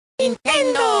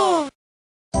Nintendo!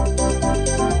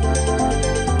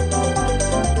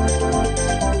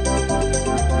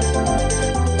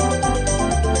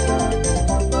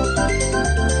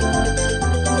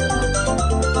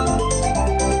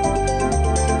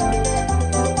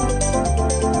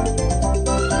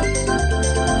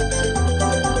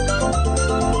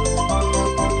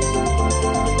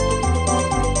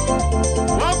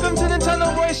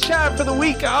 For the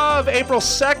week of April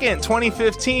 2nd,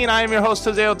 2015, I am your host,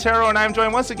 Jose Otero, and I'm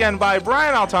joined once again by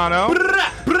Brian Altano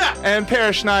and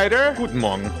Per Schneider. Guten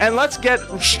Morgen. And let's get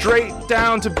straight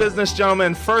down to business,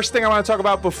 gentlemen. First thing I want to talk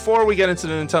about before we get into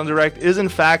the Nintendo Direct is, in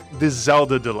fact, the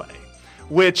Zelda delay,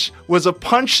 which was a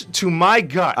punch to my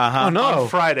gut on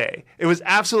Friday. It was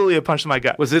absolutely a punch to my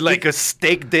gut. Was it like a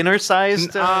steak dinner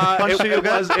sized punch to your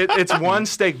gut? It's one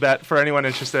steak bet for anyone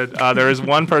interested. There is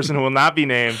one person who will not be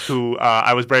named who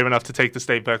I was brave enough to take the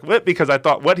steak bet with because I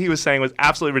thought what he was saying was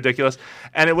absolutely ridiculous,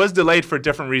 and it was delayed for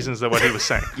different reasons than what he was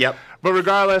saying. Yep. But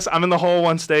regardless, I'm in the hole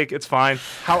one steak. It's fine.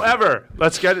 However,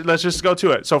 let's just go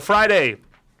to it. So Friday,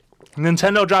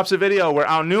 Nintendo drops a video where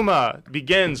Aonuma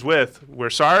begins with, "We're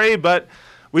sorry, but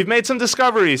we've made some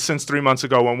discoveries since 3 months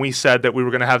ago when we said that we were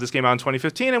going to have this game out in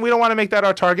 2015, and we don't want to make that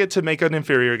our target to make an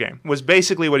inferior game," was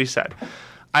basically what he said.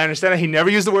 I understand that he never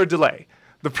used the word delay.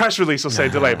 The press release will say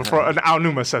delay before an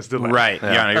Aonuma says delay. Right.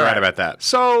 Yeah, you're right about that.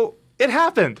 So it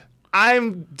happened.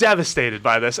 I'm devastated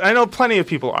by this. I know plenty of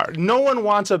people are. No one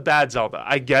wants a bad Zelda.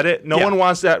 I get it. No one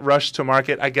wants that rush to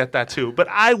market. I get that too. But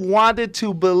I wanted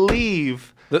to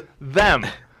believe them.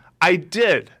 I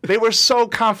did. They were so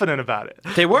confident about it.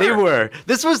 They were.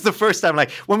 This was the first time, like,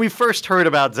 when we first heard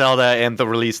about Zelda and the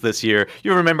release this year,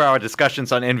 you remember our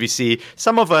discussions on NVC.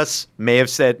 Some of us may have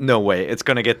said, no way, it's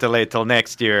going to get delayed till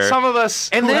next year. Some of us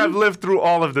have lived through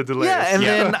all of the delays. Yeah, and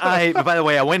then by the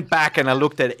way, I went back and I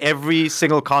looked at every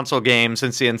single console game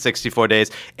since the N64 days,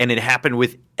 and it happened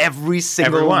with every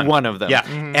single one of them. Yeah.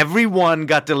 Mm-hmm. Every one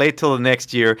got delayed till the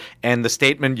next year, and the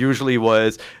statement usually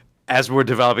was, as we're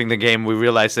developing the game, we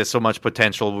realize there's so much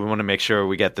potential. We want to make sure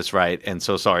we get this right, and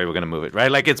so sorry, we're going to move it, right?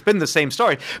 Like, it's been the same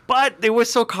story, but they were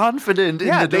so confident in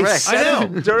the Direct. They said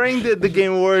it during the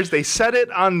Game Awards. They said it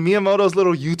on Miyamoto's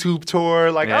little YouTube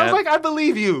tour. Like, I was like, I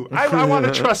believe you. I want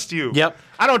to trust you. Yep.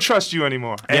 I don't trust you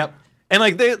anymore. Yep. And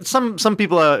like some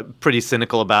people are pretty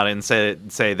cynical about it and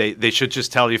say they should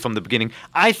just tell you from the beginning.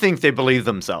 I think they believe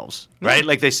themselves, right?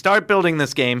 Like, they start building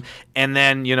this game, and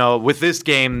then, you know, with this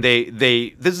game,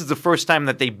 this is the first time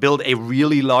that they build a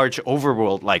really large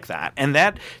overworld like that, and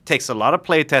that takes a lot of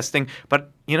play testing.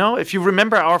 But you know, if you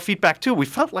remember our feedback too, we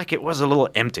felt like it was a little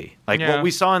empty. Like what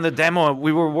we saw in the demo,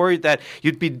 we were worried that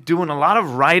you'd be doing a lot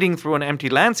of riding through an empty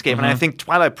landscape, and I think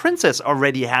Twilight Princess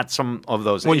already had some of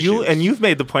those issues. You've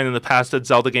made the point in the past that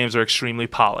Zelda games are extremely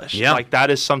polished. Yeah. Like,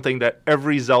 that is something that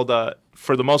every Zelda,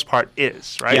 for the most part,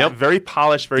 is, right? Yep. Very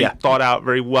polished, very thought out,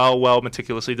 very well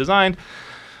meticulously designed.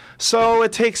 So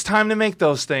it takes time to make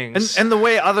those things. And the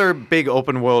way other big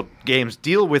open world games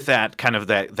deal with that kind of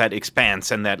that expanse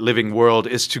and that living world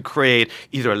is to create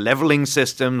either leveling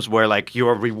systems where, like,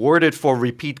 you're rewarded for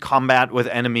repeat combat with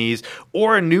enemies,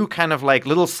 or a new kind of like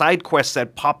little side quests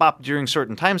that pop up during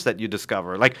certain times that you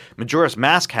discover. Like Majora's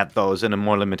Mask had those in a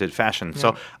more limited fashion.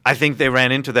 So I think they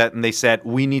ran into that and they said,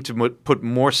 we need to put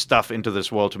more stuff into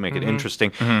this world to make it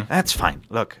interesting. That's fine.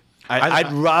 Look,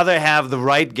 I'd rather have the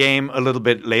right game a little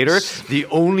bit later. The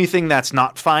only thing that's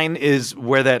not fine is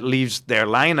where that leaves their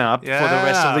lineup for the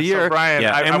rest of the year. So Brian,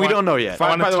 and we don't know yet.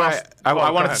 By the way,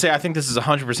 I wanted to say I think this is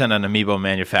 100% an Amiibo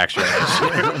manufacturing issue.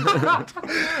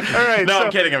 All right. No,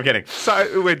 I'm kidding.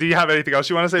 So, wait, do you have anything else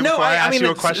you want to say before I ask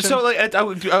you a question? So, like,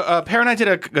 Per and I did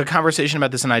a conversation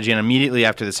about this in IGN immediately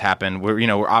after this happened, where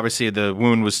obviously the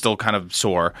wound was still kind of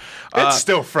sore. It's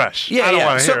still fresh. Yeah, I don't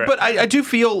want to hear it. But I do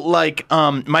feel like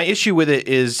my issue with it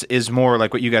is more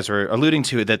like what you guys were alluding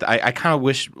to, that I kind of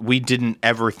wish we didn't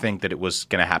ever think that it was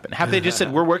going to happen. Had they just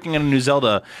said, we're working on a new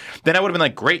Zelda, then I would have been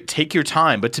like, great, take your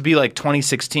time. But to be like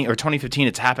 2016 or 2015,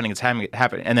 it's happening,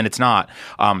 and then it's not,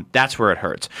 that's where it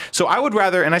hurts. So I would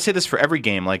rather, and I say this for every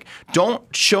game, like,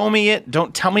 don't show me it,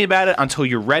 don't tell me about it until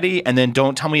you're ready, and then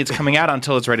don't tell me it's coming out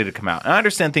until it's ready to come out. And I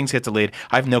understand things get delayed.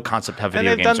 I have no concept how video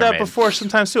games are made. And they've done that before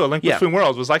sometimes too. A Link Between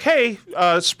Worlds was like, hey,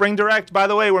 Spring Direct, by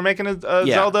the way, we're making a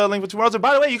Zelda Link Between Worlds, and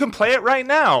by the way, you can play it right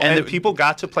now. And people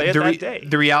got to play it that day.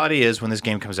 The reality is, when this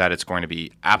game comes out, it's going to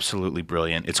be absolutely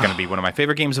brilliant. It's going to be one of my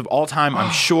favorite games of all time,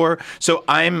 I'm sure. So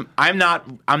I'm I'm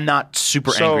not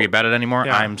super So, angry about it anymore.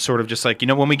 yeah. I'm sort of just like,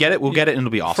 when we get it, we'll get it, and it'll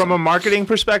be awesome. From a marketing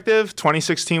perspective,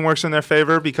 2016 works in their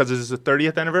favor because it is the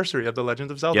 30th anniversary of The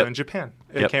Legend of Zelda Yep. in Japan.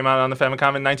 It Yep. came out on the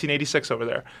Famicom in 1986 over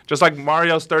there. Just like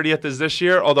Mario's 30th is this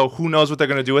year, although who knows what they're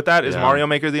going to do with that. Is Mario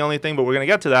Maker the only thing? But we're going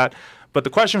to get to that. But the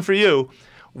question for you,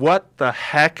 what the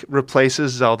heck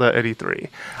replaces Zelda at E3?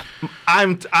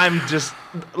 I'm just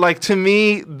like, to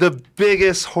me, the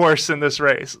biggest horse in this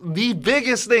race, the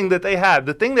biggest thing that they had,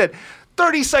 the thing that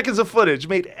 30 seconds of footage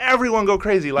made everyone go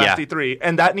crazy last Yeah. E3,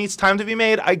 and that needs time to be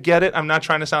made. I get it. I'm not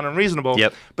trying to sound unreasonable.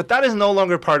 Yep. But that is no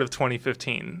longer part of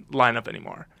 2015 lineup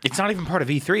anymore. It's not even part of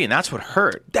E3, and that's what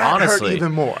hurt. That hurt honestly.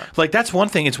 even more. Like, that's one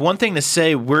thing. It's one thing to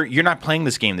say you're not playing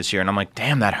this game this year, and I'm like,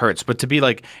 damn, that hurts. But to be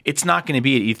like, it's not going to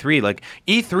be at E3. Like,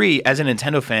 E3 as a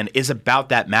Nintendo fan is about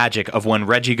that magic of when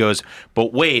Reggie goes,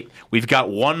 but wait, we've got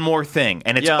one more thing,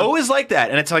 and it's always like that.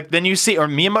 And it's like, then you see, or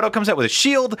Miyamoto comes out with a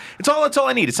shield. That's all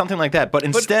I need. It's something like that. But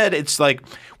instead, it's like,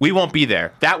 we won't be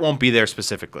there. That won't be there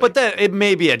specifically. But then it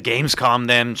may be at Gamescom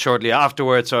then shortly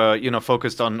afterwards, or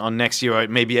focused on next year, or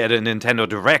maybe at a Nintendo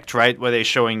Direct, right, where they're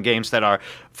showing games that are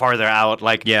farther out.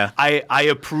 Like, Yeah. I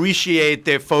appreciate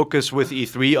their focus with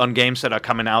E3 on games that are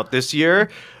coming out this year,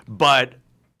 but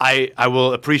I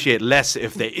will appreciate less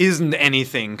if there isn't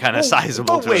anything kind of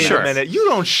sizable But to wait it. a minute. You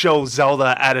don't show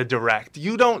Zelda at a Direct.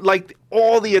 You don't, like,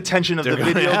 all the attention of They're the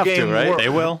gonna video have to, game right? world. They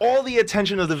will. All the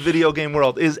attention of the video game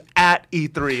world is at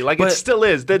E3. Like, it But- still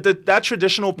is. That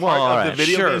traditional part Well, all of the right,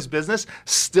 video sure. games business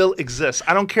still exists.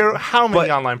 I don't care how many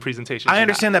But online presentations I you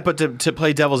understand that, but to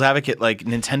play devil's advocate, like,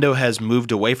 Nintendo has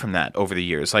moved away from that over the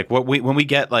years. Like, when we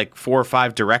get like 4 or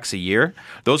 5 directs a year,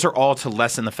 those are all to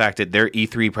lessen the fact that their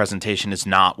E3 presentation is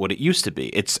not what it used to be.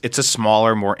 It's a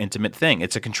smaller, more intimate thing.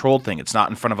 It's a controlled thing. It's not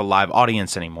in front of a live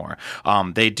audience anymore.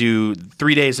 They do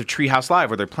 3 days of Treehouse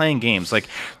Live where they're playing games. Like,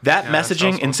 that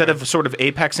messaging, instead of sort of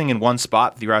apexing in one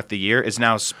spot throughout the year, is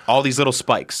now all these little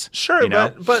spikes. Sure, you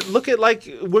know? but look at, like,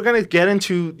 we're going to get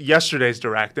into yesterday's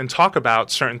Direct and talk about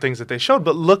certain things that they showed,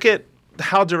 but look at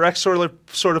how Directs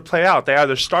sort of play out. They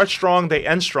either start strong, they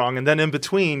end strong, and then in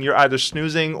between, you're either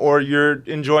snoozing or you're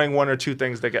enjoying one or two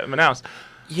things that get announced.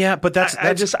 Yeah, but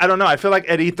I don't know. I feel like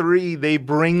at E3, they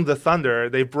bring the thunder.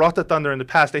 They brought the thunder in the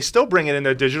past. They still bring it in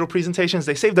their digital presentations.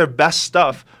 They save their best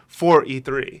stuff for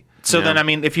E3. So then, I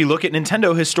mean, if you look at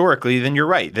Nintendo historically, then you're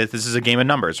right that this is a game of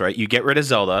numbers, right? You get rid of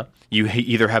Zelda, you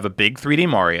either have a big 3D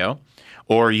Mario,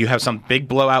 or you have some big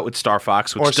blowout with Star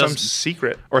Fox, which Or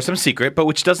some secret. but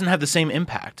which doesn't have the same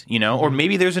impact, Or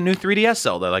maybe there's a new 3DS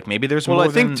Zelda, like maybe there's Well, more. I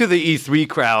think than, to the E3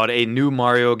 crowd, a new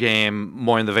Mario game,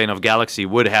 more in the vein of Galaxy,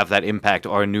 would have that impact,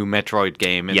 or a new Metroid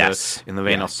game in the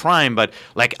vein of Prime. But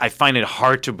like, I find it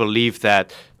hard to believe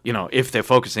that, if they're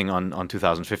focusing on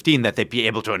 2015, that they'd be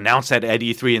able to announce that at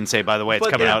E3 and say, by the way, it's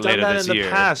coming out later this year. In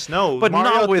the past, no. But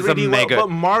Mario not with a 3D mega. World,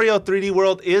 but Mario 3D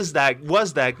World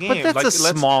was that game. But that's like, a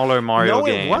smaller Mario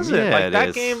game. No, it wasn't. Yeah, like it that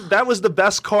is. game, that was the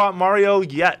best co-op Mario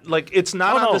yet. Like, it's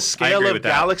not on no, the I scale agree of with that.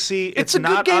 Galaxy. It's a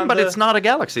not good game, on but the- it's not a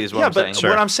Galaxy, is what Yeah, I'm but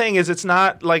saying. what I'm saying is, it's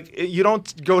not like you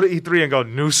don't go to E3 and go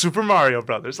new Super Mario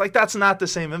Brothers. Like, that's not the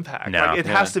same impact. No. Like, it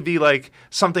has to be like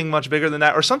something much bigger than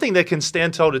that, or something that can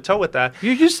stand toe to toe with that.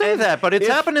 You say that, but it's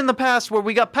if- happened in the past where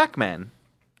we got Pac-Man.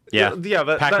 yeah, Yeah,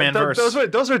 but Pac-Man verse.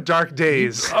 those were dark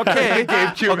days. Okay,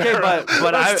 GameCube okay, era.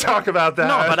 but Let's talk about that.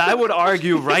 No, but I would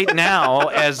argue right now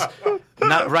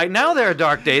right now there are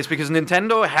dark days because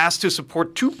Nintendo has to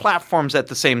support 2 platforms at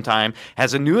the same time,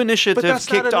 has a new initiative that's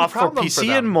not a kicked new off for problem for PC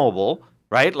them. and mobile.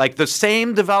 Right, like the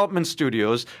same development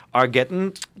studios are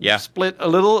getting split a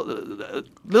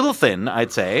little thin,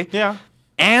 I'd say. Yeah.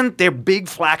 And their big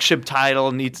flagship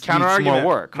title needs more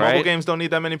work, right? Mobile games don't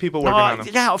need that many people working on them.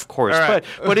 Yeah, of course, All right.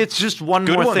 but it's just one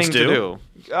Good more ones thing to do. do.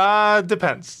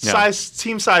 Depends. Yeah.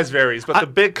 Team size varies, but the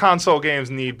big console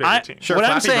games need bigger teams. Sure, What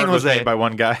I'm Flappy saying, Bird was Jose- made by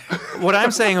one guy. What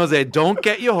I'm saying, Jose, don't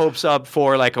get your hopes up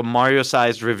for like a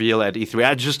Mario-sized reveal at E3.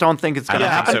 I just don't think it's going to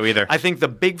don't think happen. so either. I think the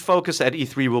big focus at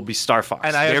E3 will be Star Fox.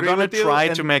 And I They're agree gonna with you, try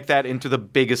and- to make that into the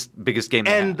biggest game.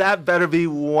 they And have. that better be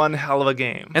one hell of a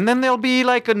game. And then there'll be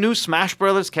like a new Smash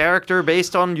Brothers character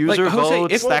based on user Jose,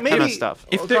 votes, if- that well, kind of maybe- stuff.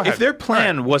 Go If ahead. their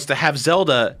plan was to have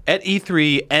Zelda at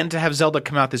E3 and to have Zelda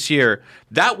come out this year,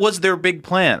 that was their big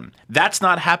plan. That's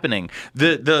not happening.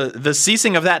 The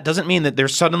ceasing of that doesn't mean that they're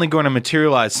suddenly going to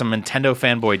materialize some Nintendo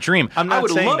fanboy dream. I'm not I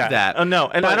would saying love that. Oh, no,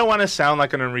 and I don't want to sound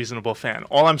like an unreasonable fan.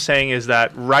 All I'm saying is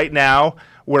that right now,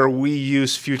 where Wii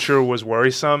U's future was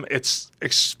worrisome, it's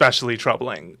especially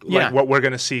troubling. Yeah. Like what we're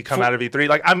going to see come out of E3.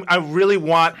 Like I really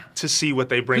want to see what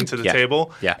they bring to the Yeah.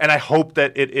 table. Yeah. And I hope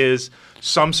that it is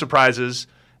some surprises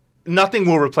nothing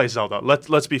will replace Zelda.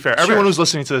 Let's be fair. Everyone who's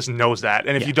listening to this knows that,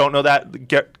 and if you don't know that,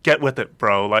 get with it,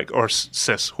 bro. Like, or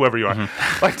sis, whoever you are.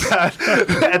 Like that.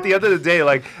 At the end of the day,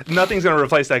 like, nothing's going to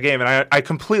replace that game, and I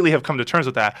completely have come to terms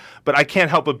with that. But I can't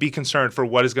help but be concerned for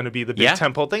what is going to be the big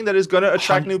tentpole thing that is going to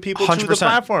attract new people 100%. to the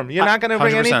platform. You're not going to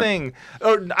bring 100%. anything.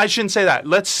 Or I shouldn't say that.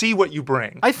 Let's see what you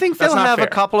bring. I think That's they'll not have fair. a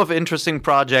couple of interesting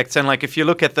projects, and like if you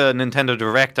look at the Nintendo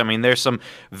Direct, I mean, there's some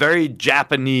very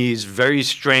Japanese, very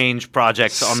strange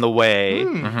projects on the way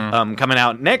coming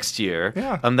out next year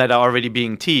that are already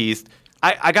being teased.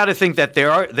 I got to think that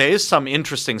there is some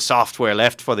interesting software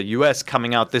left for the US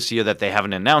coming out this year that they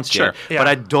haven't announced yet. Yeah. But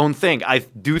I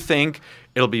do think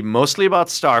it'll be mostly about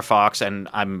Star Fox, and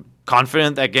I'm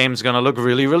confident that game's going to look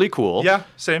really, really cool. Yeah,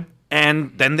 same.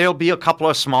 And then there'll be a couple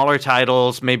of smaller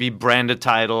titles, maybe branded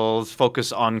titles,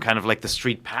 focus on kind of like the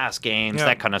Street Pass games,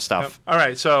 that kind of stuff. All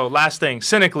right, so last thing,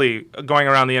 cynically going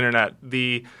around the internet,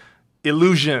 the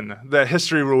illusion that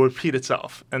history will repeat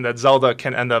itself and that Zelda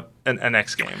can end up an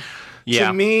NX game. Yeah.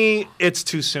 To me, it's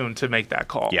too soon to make that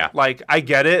call. Yeah. Like, I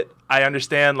get it. I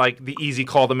understand, like, the easy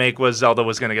call to make was Zelda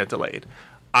was going to get delayed.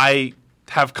 I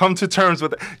have come to terms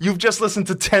with it. You've just listened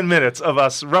to 10 minutes of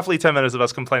us, roughly 10 minutes of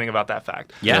us complaining about that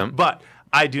fact. Yeah. But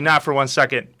I do not for 1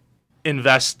 second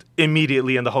invest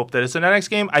immediately in the hope that it's an NX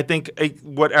game. I think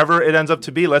whatever it ends up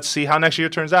to be, let's see how next year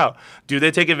turns out. Do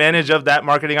they take advantage of that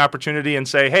marketing opportunity and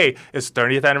say, hey, it's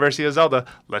 30th anniversary of Zelda,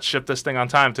 let's ship this thing on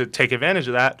time to take advantage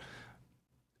of that?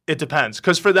 It depends.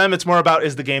 Because for them, it's more about,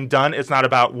 is the game done? It's not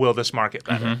about, will this market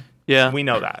better? Yeah. We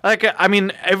know that. Like, I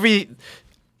mean,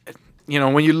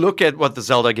 when you look at what the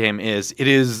Zelda game is, it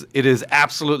is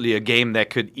absolutely a game that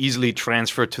could easily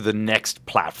transfer to the next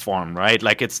platform, right?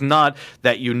 Like, it's not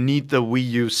that you need the Wii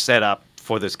U setup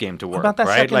for this game to work. What about that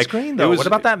right? second Like, screen, though? What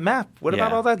about that map? What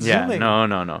about all that zooming?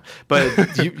 No.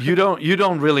 But you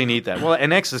don't really need that. Well,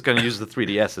 NX is going to use the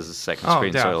 3DS as a second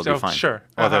screen, so it'll be fine. Sure.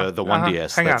 Or the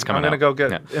 1DS Hang that's on, coming I'm out. going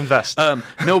to go invest.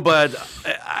 No, but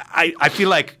I feel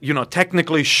like,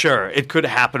 technically, sure, it could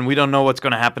happen. We don't know what's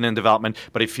going to happen in development,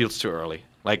 but it feels too early.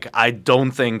 Like, I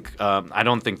don't think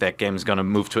that game's going to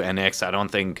move to NX. I don't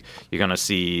think you're going to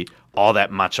see all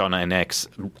that much on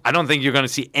NX. I don't think you're going to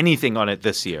see anything on it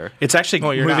this year. It's actually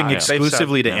you're moving not.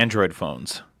 exclusively to Yeah. Android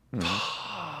phones.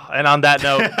 And on that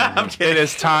note, it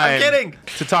is time I'm kidding.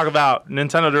 to talk about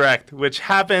Nintendo Direct, which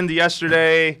happened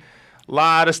yesterday. A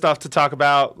lot of stuff to talk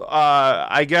about.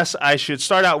 I guess I should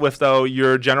start out with, though,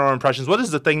 your general impressions. What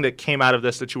is the thing that came out of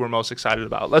this that you were most excited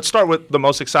about? Let's start with the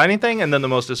most exciting thing and then the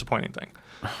most disappointing thing.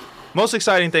 Most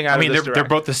exciting thing out of this they're Direct.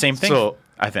 both the same thing, So-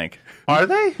 I think. Are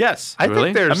they? Yes. I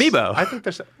Really? think there's Amiibo. I think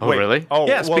there's. Oh, really? Oh,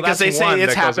 Yes, well, because they that's say one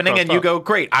it's that goes happening, across and you both. go,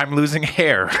 "Great, I'm losing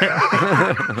hair."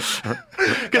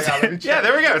 Yeah,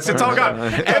 there we go. It's all gone.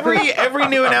 Every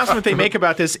new announcement they make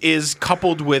about this is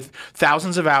coupled with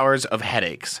thousands of hours of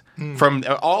headaches from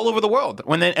all over the world.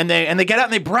 When they get out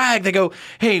and they brag, they go,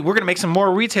 "Hey, we're going to make some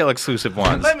more retail exclusive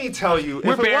ones. Let me tell you,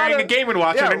 We're if burying lot a Game &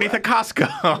 Watch yeah, underneath a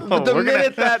Costco." The We're gonna-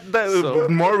 minute that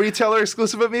more retailer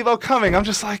exclusive Amiibo coming, I'm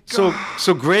just like, So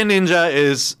Grey Ninja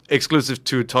is exclusive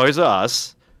to Toys R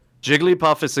Us.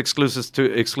 Jigglypuff is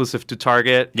exclusive to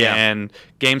Target. Yeah. And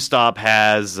GameStop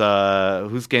has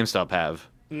who's GameStop have?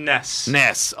 Ness.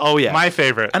 Ness. Oh yeah. My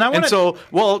favorite. And I want And so,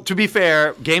 well, to be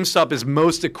fair, GameStop is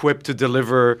most equipped to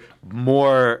deliver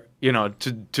more,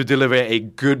 to deliver a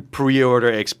good pre-order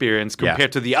experience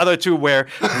compared to the other two where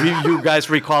you guys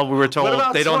recall we were told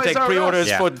about they don't Toys take R Us? pre-orders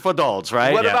Yeah. for dolls,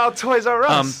 right? What about Toys R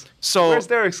Us? So Where's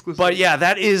their exclusive? But yeah,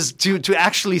 that is to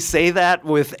actually say that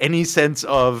with any sense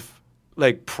of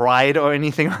like pride or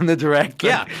anything on the Direct.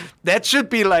 Yeah. That should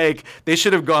be like they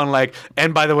should have gone like,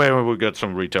 and by the way, we'll get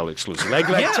some retail exclusive. Like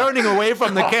turning away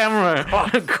from the camera,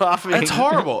 coughing. It's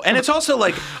horrible. And it's also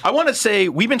like, I want to say,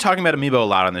 we've been talking about Amiibo a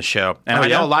lot on this show. And I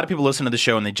know a lot of people listen to the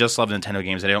show and they just love Nintendo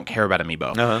games and they don't care about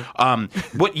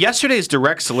Amiibo. What yesterday's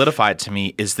Direct solidified to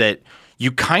me is that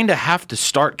you kind of have to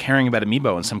start caring about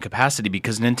Amiibo in some capacity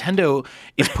because Nintendo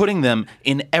is putting them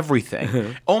in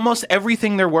everything. Almost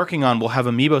everything they're working on will have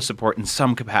Amiibo support in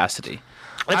some capacity.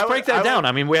 Let's break that down.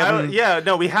 I mean, we haven't.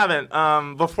 we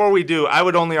haven't. Before we do, I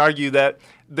would only argue that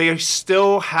they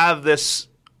still have this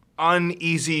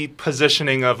uneasy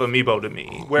positioning of Amiibo to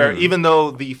me, where even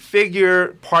though the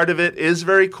figure part of it is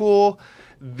very cool,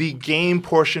 the game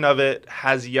portion of it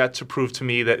has yet to prove to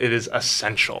me that it is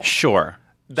essential. Sure.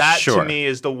 That to me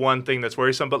is the one thing that's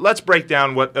worrisome. But let's break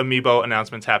down what Amiibo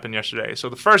announcements happened yesterday. So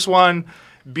the first one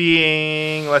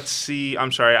being, let's see,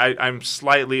 I'm sorry, I'm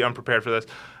slightly unprepared for this.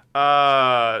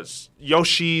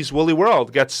 Yoshi's Woolly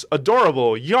World gets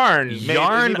adorable yarn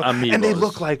Yarn Amiibo. And they Amiibos.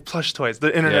 look like plush toys.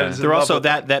 The internet is in They're love also with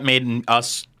that made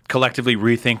us collectively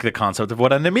rethink the concept of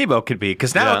what an amiibo could be.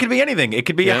 Because now Yeah. it could be anything. It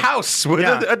could be a house with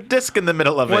a disc in the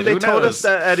middle of it. When they Who told knows? us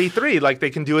that at E3, like they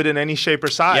can do it in any shape or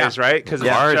size, Yeah. right? Because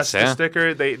Cards, it's just yeah. the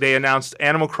sticker. They announced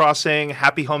Animal Crossing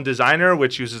Happy Home Designer,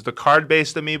 which uses the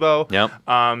card-based amiibo.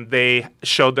 Yep. They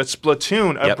showed that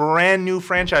Splatoon, a Yep. brand new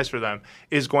franchise for them,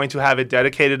 is going to have a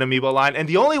dedicated amiibo line, and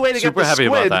the only way to Super get the happy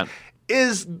about squid that.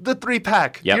 is the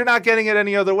 3-pack. Yep. You're not getting it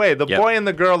any other way. The Yep. boy and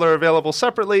the girl are available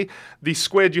separately. The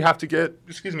squid you have to get,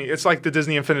 it's like the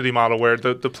Disney Infinity model where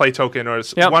the play token or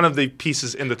Yep. one of the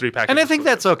pieces in the 3-pack. And is I think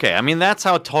that's okay. I mean, that's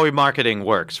how toy marketing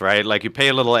works, right? Like, you pay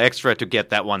a little extra to get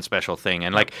that one special thing.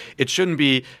 And, like, it shouldn't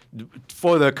be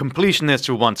for the completionist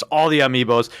who wants all the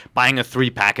amiibos, buying a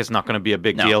 3-pack is not going to be a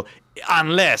big deal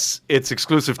unless it's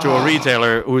exclusive to a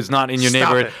retailer who is not in your Stop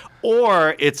neighborhood. it.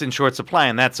 Or it's in short supply,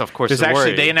 and that's, of course, There's the actually,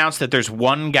 worry. they announced that there's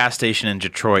one gas station in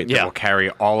Detroit that Yeah. will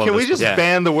carry all of Can we this just Yeah.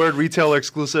 ban the word retailer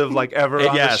exclusive like ever on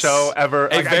the Yes. show ever?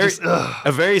 A Like,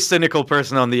 a very cynical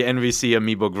person on the NVC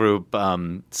Amiibo group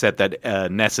said that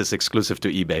NES is exclusive to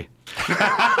eBay,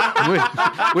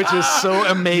 which is so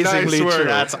amazingly Nice word. true.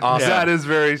 That's awesome. That is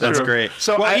very true. That's great.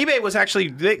 So well, I- eBay was actually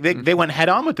they went head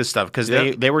on with this stuff because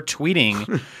Yeah. they were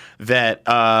tweeting that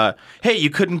hey, you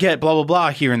couldn't get blah blah blah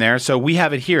here and there, so we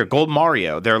have it here. Gold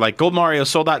Mario. They're like, Gold Mario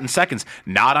sold out in seconds,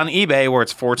 not on eBay where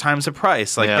it's 4 times the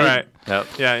price. Like, Yeah. they- Right. Yep.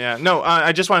 Yeah. No,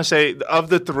 I just want to say, of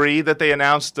the 3 that they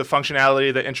announced, the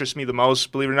functionality that interests me the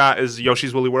most, believe it or not, is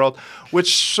Yoshi's Woolly World,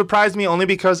 which surprised me only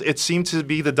because it seemed to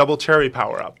be the double cherry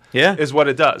power-up. Yeah. Is what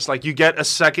it does. Like, you get a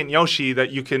second Yoshi that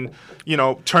you can,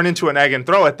 turn into an egg and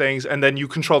throw at things, and then you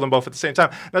control them both at the same time.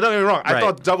 Now, don't get me wrong. I Right.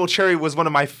 thought double cherry was one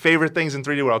of my favorite things in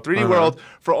 3D World. 3D World,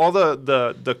 for all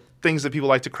the things that people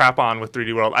like to crap on with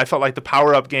 3D World, I felt like the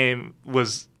power-up game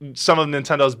was some of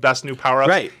Nintendo's best new power-ups.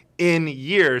 Right. In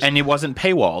years, and it wasn't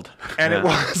paywalled. and it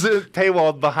wasn't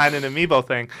paywalled behind an amiibo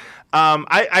thing.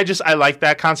 I like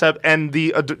that concept, and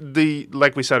the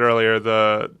like we said earlier,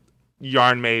 the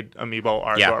yarn made amiibo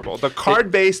are Yeah. adorable. The card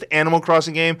based Animal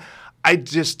Crossing game, I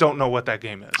just don't know what that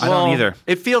game is. I don't either.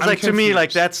 It feels I'm like to me like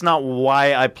confused. that's not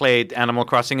why I played Animal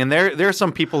Crossing. And there are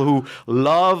some people who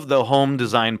love the home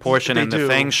design portion They and do. the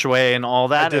feng shui and all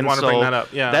that. did and wanna so bring that up,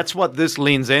 yeah. that's what this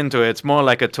leans into. It's more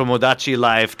like a Tomodachi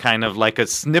Life kind of like a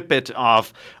snippet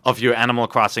of your Animal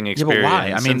Crossing Yeah, experience. but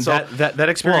why? I mean, And so, that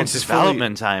experience is fully-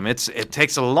 development time. It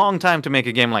takes a long time to make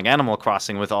a game like Animal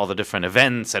Crossing with all the different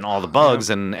events and all the bugs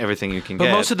and everything you can But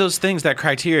get. most of those things, that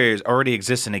criteria already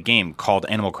exists in a game called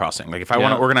Animal Crossing. Like, if I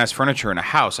want Yeah. to organize furniture in a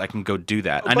house, I can go do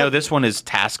that. I know this one is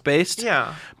task based.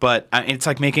 Yeah. But it's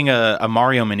like making a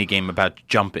Mario mini game about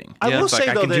jumping. I will It's like say,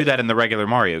 I though, can do that- that in the regular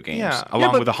Mario games, Yeah.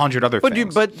 along but- with 100 other But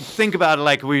things. but think about it,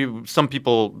 like some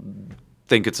people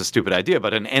think it's a stupid idea,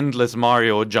 but an endless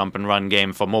Mario jump and run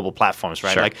game for mobile platforms,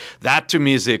 right? Sure. Like that to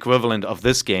me is the equivalent of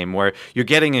this game, where you're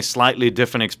getting a slightly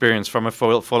different experience from a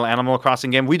full Animal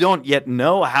Crossing game. We don't yet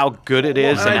know how good it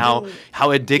is and and I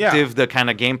how do- addictive Yeah. the kind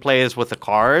of gameplay is with the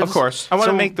cards. Of course. I want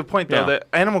to So- make the point, though, yeah. that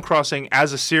Animal Crossing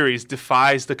as a series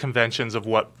defies the conventions of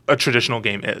what a traditional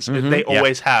game is. They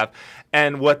always have.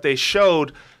 And what they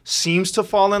showed seems to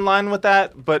fall in line with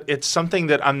that, but it's something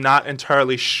that I'm not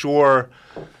entirely sure.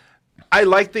 I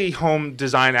like the home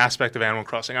design aspect of Animal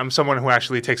Crossing. I'm someone who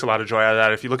actually takes a lot of joy out of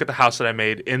that. If you look at the house that I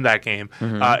made in that game,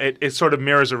 it sort of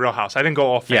mirrors a real house. I didn't go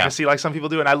all fantasy like some people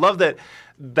do, and I love that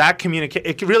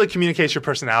it really communicates your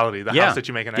personality, the house that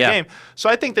you make in that game. So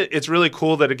I think that it's really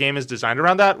cool that a game is designed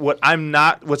around that.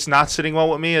 What's not sitting well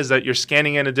with me is that you're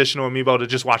scanning in additional amiibo to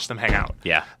just watch them hang out.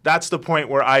 Yeah. That's the point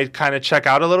where I kind of check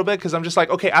out a little bit, because I'm just like,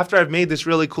 okay, after I've made this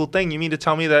really cool thing, you mean to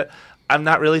tell me that I'm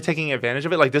not really taking advantage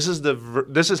of it? Like, this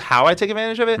is how I take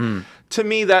advantage of it? To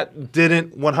me, that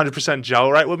didn't 100% gel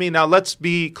right with me. Now, let's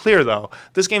be clear, though.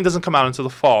 This game doesn't come out until the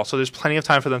fall, so there's plenty of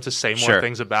time for them to say more Sure.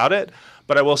 things about it.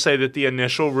 But I will say that the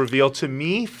initial reveal to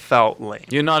me felt lame.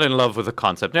 You're not in love with the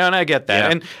concept. No, and I get that.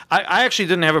 Yeah. And I actually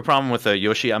didn't have a problem with the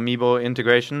Yoshi Amiibo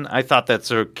integration. I thought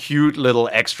that's a cute little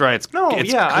extra. It's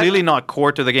clearly not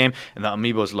core to the game, and the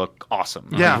Amiibos look awesome.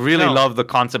 Yeah, I really no. love the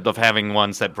concept of having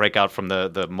ones that break out from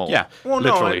the mold. Yeah. Well,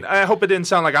 literally. no, and I hope it didn't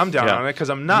sound like I'm down Yeah. on it, because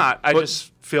I'm not. I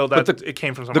just feel that it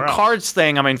came from The somewhere else. cards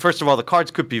thing, I mean, first of all, the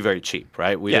cards could be very cheap,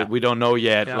 right? We don't know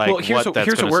yet. Yeah. Like, well, here's what that's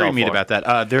what gonna worried sell me for. about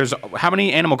that. There's how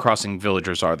many Animal Crossing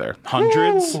villagers are there?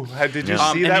 Hundreds. Ooh, did you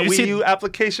Yeah. see And that did you Wii see U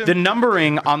application? The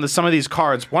numbering on some of these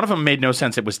cards, one of them made no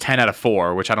sense. It was 10 out of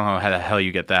 4, which I don't know how the hell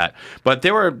you get that. But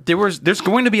there's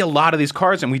going to be a lot of these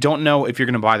cards, and we don't know if you're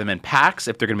going to buy them in packs,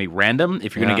 if they're going to be random,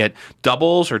 if you're going to get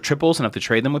doubles or triples and have to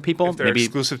trade them with people. If they're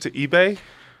exclusive to eBay.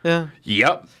 Yeah.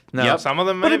 Yep. No. Yep. Some of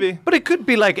them But maybe. but it could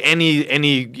be like any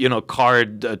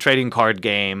card trading card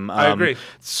game. I agree.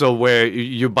 So where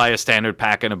you buy a standard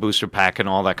pack and a booster pack and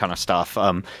all that kind of stuff.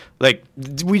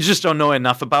 We just don't know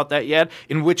enough about that yet.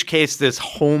 In which case, this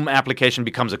home application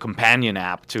becomes a companion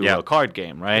app to Yeah. a card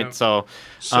game, right? Yeah. So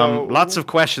lots of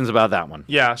questions about that one.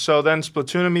 Yeah, so then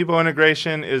Splatoon amiibo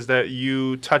integration is that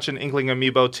you touch an Inkling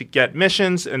amiibo to get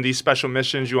missions, and these special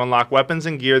missions you unlock weapons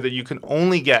and gear that you can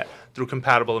only get through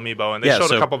compatible amiibo. And they Yeah, showed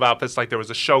so- a couple of outfits, like there was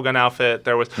a Shogun outfit,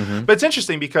 there was Mm-hmm. but it's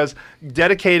interesting because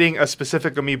dedicating a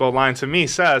specific amiibo line to me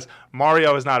says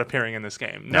Mario is not appearing in this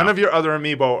game. None of your other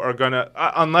amiibo are gonna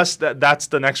unless that's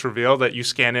the next reveal that you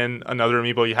scan in another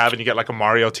amiibo you have and you get like a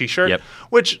Mario t-shirt. Yep.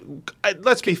 Which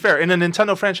let's be fair, in a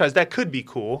Nintendo franchise that could be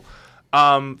cool.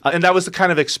 And that was the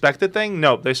kind of expected thing.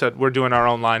 No, they said we're doing our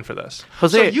own line for this.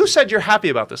 Jose- So you said you're happy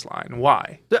about this line.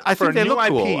 Why? I For think a they new look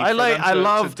cool. IP, I for like- them I to-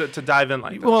 love- to dive in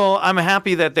like that. Well, I'm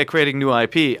happy that they're creating new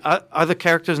IP. Are the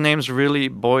characters' names really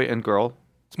boy and girl?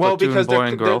 Well, Splatoon because boy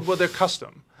and girl. they're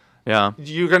custom. Yeah.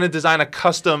 You're going to design a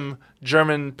custom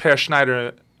German Per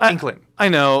Schneider Inkling. I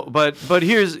know, but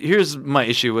here's my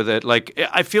issue with it. Like,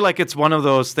 I feel like it's one of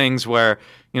those things where,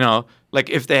 like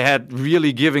if they had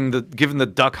really given the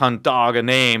Duck Hunt dog a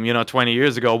name, 20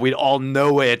 years ago, we'd all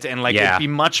know it, and like Yeah. it'd be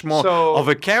much more So- of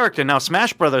a character. Now,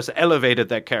 Smash Brothers elevated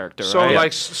that character. So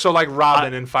right? like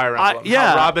Robin in Fire Emblem.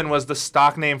 yeah. How Robin was the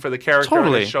stock name for the character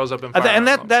Totally. and it shows up in Fire and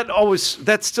Emblem.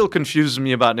 that still confuses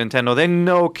me about Nintendo. They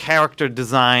know character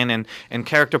design and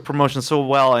character promotion so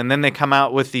well, and then they come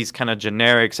out with these kind of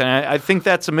generics. And I think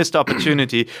that's a missed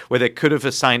opportunity where they could have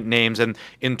assigned names, and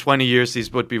in 20 years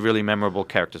these would be really memorable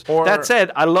characters. Or- That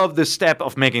said, I love the step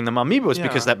of making them amiibos Yeah.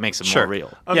 because that makes them Sure. more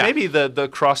real. Yeah. Maybe the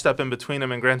cross step in between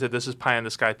them, and granted, this is pie in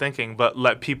the sky thinking, but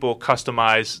let people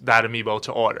customize that amiibo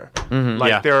to order. Like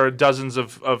Yeah. there are dozens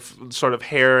of sort of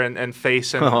hair and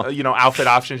face and outfit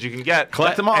options you can get.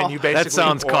 Collect them all. And you basically That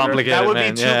sounds order. complicated, That would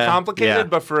man. be too Yeah. complicated, Yeah.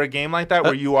 but for a game like that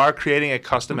where you are creating a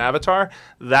custom avatar,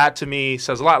 that to me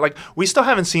says a lot. Like we still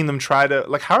haven't seen them try to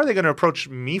how are they going to approach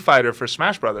Mii Fighter for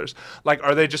Smash Brothers? Like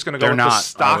are they just going to go They're with the not, I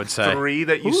stock would say. 3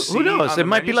 that you see? Who knows? on It the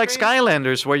might be menu like screen?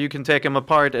 Skylanders, where you can take them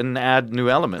apart and add new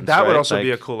elements. That would right? also be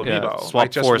Like, a cool yeah, amiibo. Swap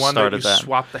like just Force one that started you that.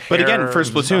 swap the hair. But again, for and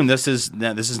Splatoon,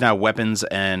 stuff. this is now weapons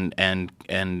and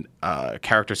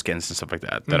character skins and stuff like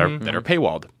that that are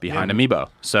paywalled behind Amiibo.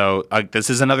 So this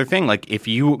is another thing. Like if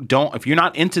you're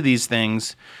not into these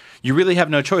things, you really have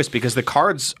no choice because the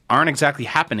cards aren't exactly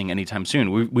happening anytime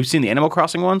soon. We've seen the Animal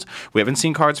Crossing ones. We haven't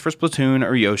seen cards for Splatoon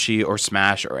or Yoshi or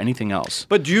Smash or anything else.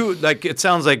 But it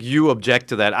sounds like you object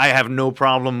to that. I have no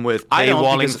problem with I don't,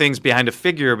 paywalling because- things behind a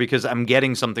figure because I'm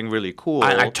getting something really cool.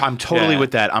 I'm totally Yeah.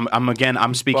 with that.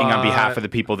 I'm speaking on behalf But- of the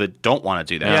people that don't want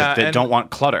to do that. Yeah, that and- don't want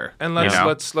clutter. And you know?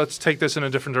 let's take this in a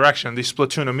different direction. The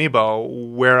Splatoon amiibo,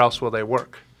 where else will they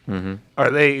work? Are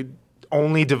they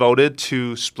only devoted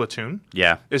to Splatoon?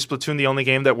 Yeah. Is Splatoon the only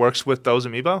game that works with those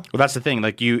amiibo? Well, that's the thing.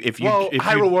 Like if you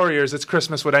Hyrule Warriors, it's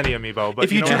Christmas with any amiibo. But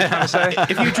if you know what I'm trying to say?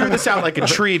 if you drew this out like a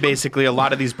tree, basically, a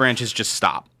lot of these branches just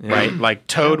stop, right? Like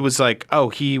Toad was like, oh,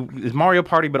 he is Mario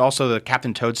Party, but also the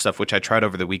Captain Toad stuff, which I tried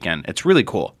over the weekend. It's really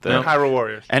cool. And Hyrule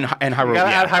Warriors. and Hyrule. You gotta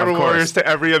yeah, add Hyrule of course. Warriors to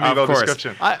every amiibo Of course.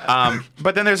 description.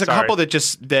 But then there's a Sorry. couple that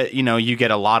you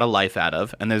get a lot of life out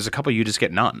of, and there's a couple you just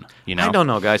get none. You know, I don't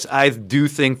know, guys. I do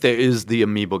think there is the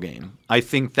amiibo game. I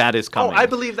think that is coming. I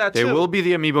believe that There too. will be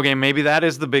the amiibo game. Maybe that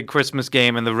is the big Christmas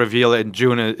game, and the reveal in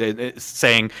June is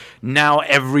saying now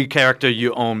every character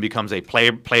you own becomes a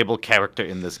playable character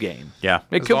in this game. Yeah.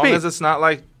 It As could long be. as it's not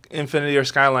like Infinity or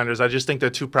Skylanders, I just think they're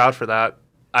too proud for that.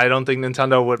 I don't think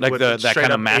Nintendo would Like would that straight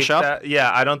kind of up ape mashup? that.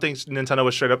 Yeah, I don't think Nintendo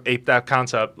would straight up ape that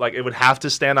concept. Like it would have to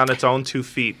stand on its own 2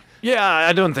 feet. Yeah,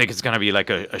 I don't think it's going to be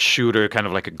like a shooter, kind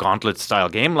of like a gauntlet style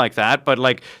game like that. But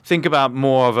like, think about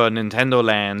more of a Nintendo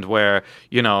Land where,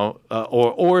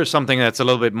 or something that's a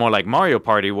little bit more like Mario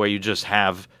Party where you just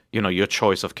have, your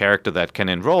choice of character that can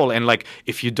enroll. And like,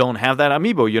 if you don't have that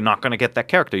amiibo, you're not going to get that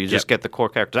character. You just get the core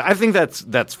character. I think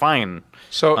that's fine.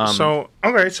 So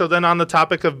okay. So then, on the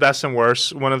topic of best and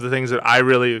worst, one of the things that I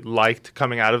really liked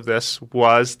coming out of this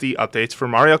was the updates for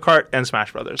Mario Kart and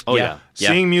Smash Brothers. Oh, yeah.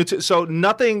 Seeing Mewtwo. So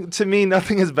nothing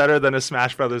is better than a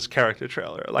Smash Brothers character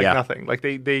trailer. Like Yeah. nothing. Like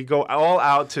they go all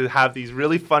out to have these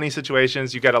really funny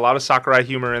situations. You get a lot of Sakurai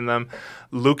humor in them.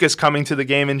 Lucas coming to the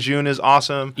game in June is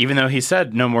awesome. Even though he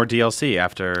said no more DLC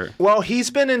after. Well, he's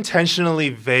been intentionally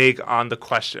vague on the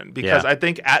question because Yeah. I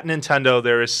think at Nintendo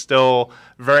there is still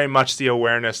very much the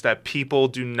awareness that people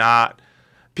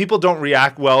don't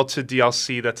react well to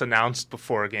DLC that's announced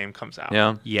before a game comes out.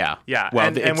 Yeah. Yeah. Yeah, Well,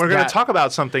 and it's we're going that- to talk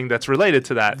about something that's related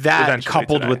to that. That eventually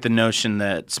coupled today. with the notion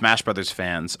that Smash Brothers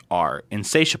fans are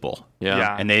insatiable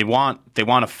Yeah. and they want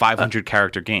a 500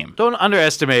 character game. Don't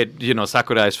underestimate,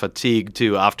 Sakurai's fatigue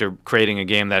too after creating a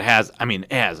game that has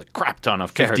a crap ton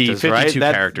of 50, characters, 52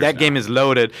 right? characters That now. game is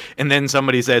loaded, and then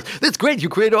somebody says, "That's great, you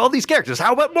created all these characters.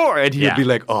 How about more?" And he'd Yeah. be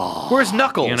like, "Oh, Where's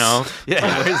Knuckles? yeah,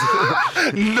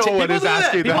 No one is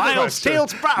asking that Miles question.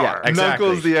 Tails Prower." Yeah, exactly.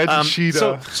 Knuckles the Edge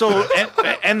Cheetah.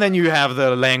 And then you have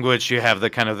the language, you have the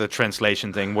kind of the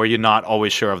translation thing where you're not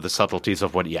always sure of the subtleties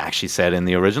of what he actually said in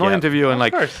the original Yeah. interview, and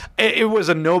like course. it was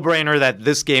a no-brainer that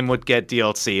this game would get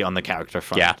DLC on the character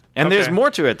front. Yeah. and there's Okay. more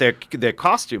to it. They're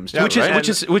costumes, too, Yeah, which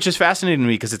is right? which is fascinating to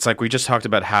me because it's like we just talked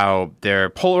about how they're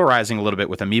polarizing a little bit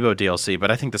with Amiibo DLC,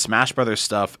 but I think the Smash Brothers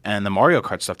stuff and the Mario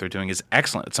Kart stuff they're doing is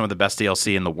excellent. It's some of the best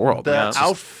DLC in the world. The It's just-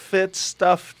 outfit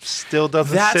stuff still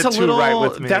doesn't that's sit a little too right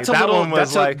with me. That's a that little. one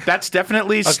was That's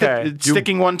definitely Okay.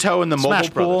 sticking one toe in the Smash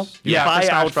mobile pool. Brothers. You yeah, buy for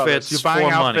Smash outfits Brothers. You're buying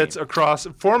for money. outfits across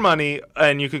for money,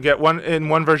 and you could get one in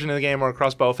one version of the game or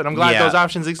across both. And I'm glad Yeah. those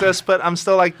options exist, but I'm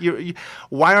still like,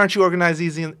 why aren't you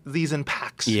organizing these in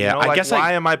packs? Yeah, I like, guess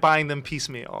why am I buying them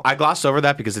piecemeal? I glossed over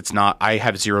that because it's not. I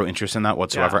have zero interest in that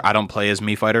whatsoever. Yeah. I don't play as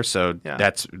Mii Fighter, so Yeah.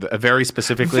 that's very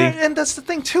specifically. And that's the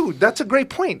thing too. That's a great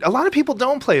point. A lot of people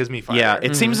don't play as Mii Fighter. Yeah,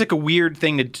 it seems like a weird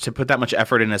thing to put that much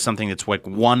effort into something that's like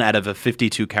one out of a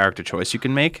 52 character choice you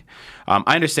can make.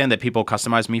 I understand that people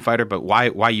customize Mii Fighter, but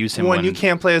why use him when you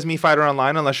can't play as Mii Fighter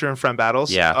online unless you're in friend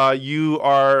battles. Yeah. You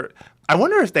are. I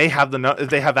wonder if they have if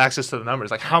they have access to the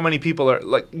numbers, like how many people are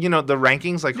the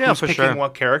rankings, like Yeah, who's for picking sure.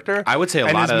 what character. I would say a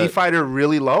and lot is of- Mii Fighter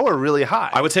really low or really high?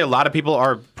 I would say a lot of people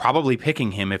are probably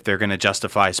picking him if they're going to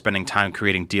justify spending time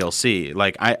creating DLC.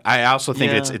 Like I also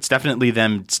think Yeah. it's definitely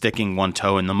them sticking one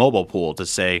toe in the mobile pool to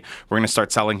say we're going to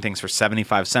start selling things for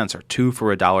 75 cents or 2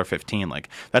 for $1.15. Like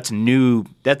that's new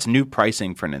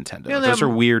pricing for Nintendo. Yeah, Those that- are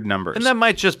weird numbers. And that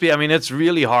might just be. I mean, it's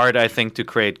really hard, I think, to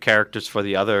create characters for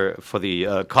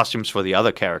the costumes for the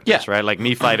other characters. Yeah. Right. Like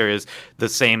Mii Fighter is the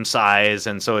same size,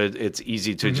 and so it's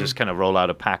easy to just kind of roll out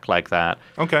a pack like that.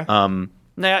 Okay.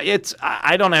 Now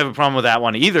I don't have a problem with that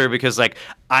one either because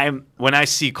when I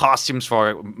see costumes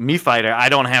for Mii Fighter, I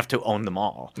don't have to own them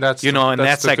all. That's and the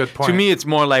that's like good point. to me, it's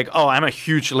more like, oh, I'm a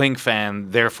huge Link fan,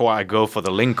 therefore I go for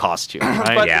the Link costume,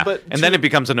 right? But- Yeah. but and to- then it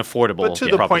becomes an affordable. But to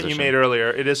the point you proposition. made earlier,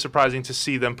 it is surprising to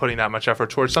see them putting that much effort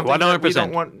towards something that we 100%.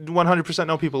 don't want 100%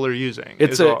 know people are using.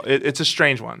 It's It's a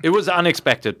strange one. It was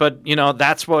unexpected, but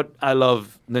that's what I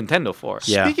love Nintendo for.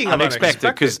 Yeah. Speaking of Unexpected,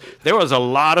 because there was a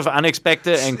lot of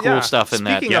unexpected and cool Yeah. stuff in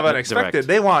that. Speaking of unexpected, Direct.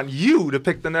 they want you to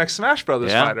pick the next Smash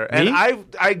Brothers Yeah. fighter, and Me?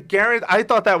 I guarantee I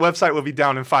thought that website would be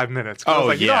down in 5 minutes. I was Oh,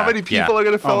 like, you know how yeah, many people yeah. are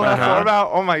going to fill Oh my that God. form out?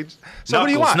 Oh my! So what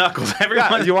do you want? Knuckles, Yeah,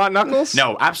 everyone. you want Knuckles?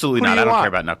 No, absolutely Who do not. you I don't want? care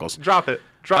about Knuckles. Drop it.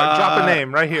 Drop a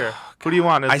name right here. Who do you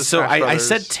want? As the Smash I Brothers?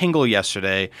 said Tingle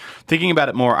yesterday. Thinking about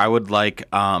it more, I would like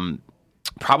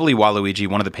probably Waluigi,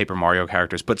 one of the Paper Mario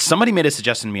characters. But somebody made a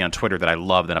suggestion to me on Twitter that I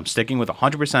love that I'm sticking with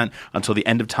 100% until the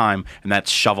end of time, and that's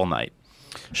Shovel Knight.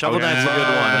 Shovel Knight's a good one.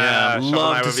 Yeah. Shovel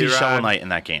love Knight to would see be Shovel rad. Knight in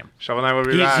that game. Shovel Knight would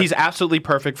be rad. He's absolutely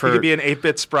perfect for. He could be an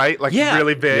 8-bit sprite, like Yeah.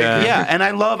 really big. Yeah. And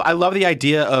I love the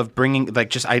idea of bringing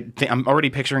I'm already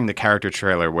picturing the character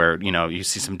trailer where you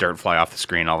see some dirt fly off the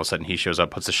screen, all of a sudden he shows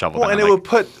up, puts the shovel Well, down. and I'm it would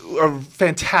put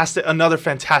another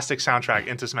fantastic soundtrack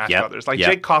into Smash Yep, Brothers. Like yep.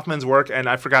 Jake Kaufman's work, and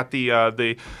I forgot the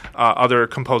other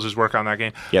composers' work on that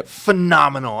game. Yep.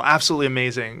 Phenomenal, absolutely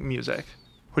amazing music.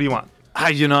 What do you want?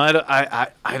 I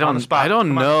On the spot. I don't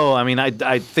Come on. know. I mean,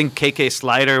 I think KK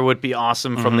Slider would be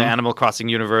awesome from the Animal Crossing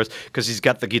universe because he's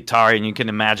got the guitar, and you can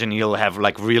imagine he'll have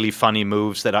like really funny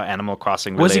moves that are Animal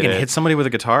Crossing related. Was he gonna hit somebody with a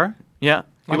guitar? Yeah,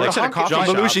 Like works the at a coffee John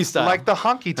shop. Belushi style. Like the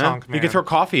honky tonk man. You could throw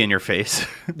coffee in your face.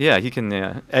 Yeah, he can.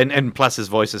 Yeah, and plus his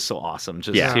voice is so awesome.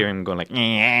 Just Yeah. hearing him going like.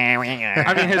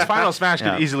 I mean, his final smash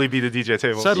Yeah. could easily be the DJ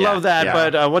table. So I'd love that, yeah.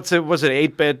 but what's it? Was it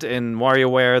 8-bit in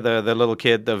WarioWare, the little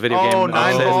kid, the video game?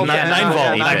 9 Volt. Yeah, 9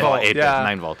 Volt. 9 Volt. 8-bit, Yeah.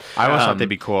 9 Volt. I always thought they'd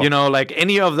be cool. Like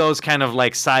any of those kind of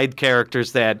like side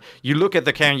characters that you look at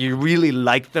the character, you really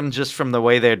like them just from the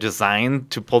way they're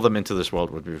designed. To pull them into this world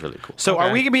would be really cool. So Okay.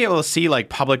 are we gonna be able to see like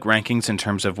public rankings in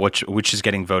terms of which is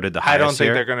getting voted the highest? I don't think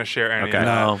here? they're going to share any Okay. of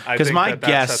that. No. I Because think my that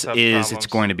guess sets up is it's problems.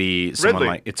 going to be someone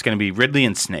Ridley. it's going to be Ridley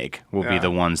and Snake will be Yeah.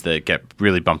 the ones that get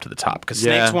really bumped to the top. Because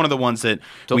Yeah. Snake's one of the ones that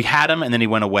we had him and then he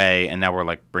went away and now we're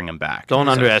like bring him back. Don't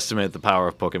So- underestimate the power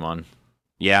of Pokemon.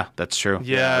 Yeah, that's true.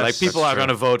 Yeah. Like people that's are true. going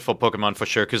to vote for Pokemon for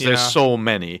sure because there's Yeah. so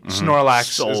many. Snorlax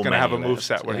So is going to have a many move left.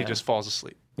 set where he Yeah. just falls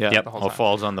asleep. Yeah, Yep. the whole or time.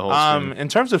 falls on the whole screen. In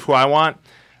terms of who I want,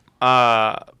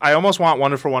 I almost want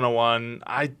Wonderful 101.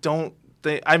 I don't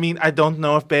think. I mean, I don't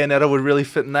know if Bayonetta would really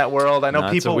fit in that world. I know No,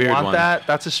 it's a people weird want one. that.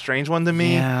 That's a strange one to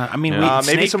me. Yeah, I mean, Maybe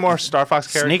Snake- some more Star Fox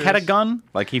characters. Snake had a gun,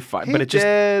 like he fought, He but it just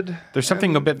did. there's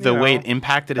something And, a bit the you way know, it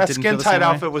impacted it. That didn't skin feel the same tight way.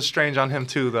 outfit was strange on him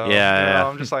too, though. Yeah, You know, yeah.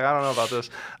 I'm just like, I don't know about this.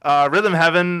 Rhythm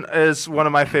Heaven is one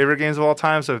of my favorite games of all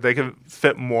time. So if they could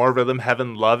fit more Rhythm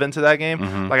Heaven love into that game,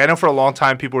 Mm-hmm. like I know for a long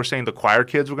time people were saying the Choir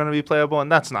Kids were going to be playable,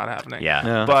 and that's not happening. Yeah,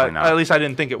 Yeah. But definitely not. at least I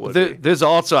didn't think it would. be. There's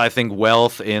also, I think,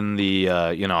 wealth in the,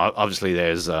 obviously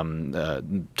there's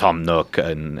Tom Nook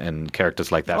and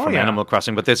characters like that Oh, from yeah. Animal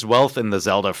Crossing, but there's wealth in the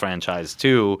Zelda franchise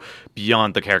too,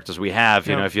 beyond the characters we have.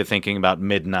 You Yeah. know, if you're thinking about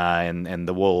Midna and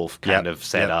the wolf kind Yep. of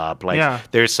setup, like Yeah.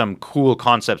 there's some cool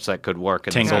concepts that could work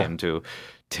in Tingle. the game too.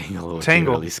 Tingle would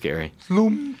Tangle. be really scary.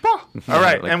 Loompa. All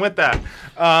right, like- and with that,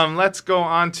 let's go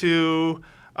on to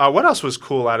what else was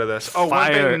cool out of this? Oh, one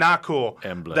Fire thing not cool.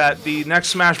 Emblem. That the next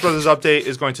Smash Brothers update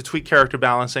is going to tweak character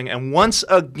balancing, and once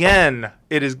again,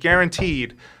 it is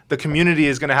guaranteed the community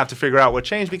is going to have to figure out what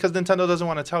changed because Nintendo doesn't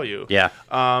want to tell you. Yeah.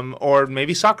 Or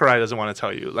maybe Sakurai doesn't want to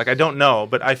tell you. Like, I don't know,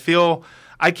 but I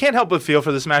can't help but feel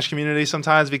for the Smash community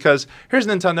sometimes because here's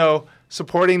Nintendo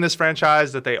supporting this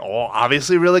franchise that they all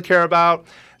obviously really care about.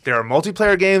 There are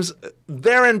multiplayer games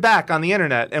there and back on the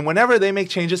internet, and whenever they make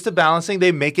changes to balancing,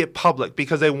 they make it public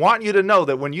because they want you to know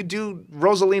that when you do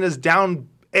Rosalina's down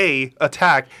A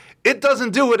attack, it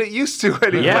doesn't do what it used to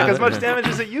anymore, Yeah. like as much damage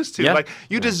as it used to. Yeah. Like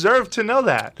you deserve to know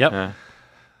that. Yep.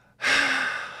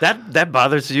 That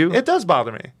bothers you? It does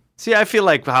bother me. See, I feel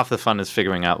like half the fun is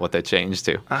figuring out what they changed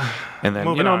to, and then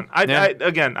Moving on. I get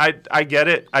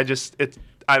it.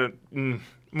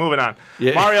 Moving on.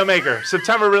 Yeah. Mario Maker,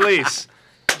 September release.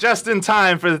 Just in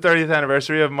time for the 30th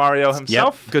anniversary of Mario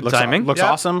himself. Good looks, timing. Looks Yep.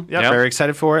 awesome. Yep. Very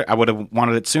excited for it. I would have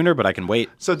wanted it sooner, but I can wait.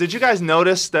 So did you guys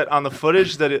notice that on the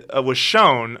footage that it was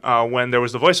shown when there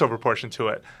was the voiceover portion to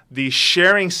it, the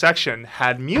sharing section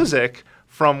had music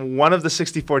from one of the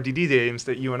 64DD games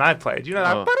that you and I played. You know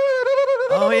that?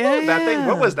 Oh, yeah, That thing. yeah.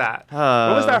 What was that?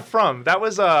 What was that from? That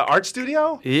was Art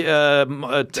Studio?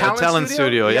 Talent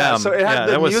Studio, yeah. So it had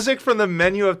the that was- music from the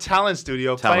menu of Talent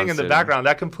Studio playing in the Studio. background.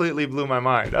 That completely blew my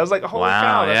mind. I was like, holy Wow,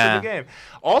 cow, that's yeah. a good game.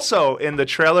 Also, in the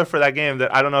trailer for that game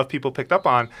that I don't know if people picked up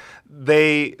on,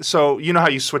 so you know how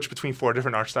you switch between 4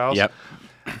 different art styles? Yep.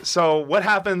 So what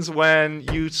happens when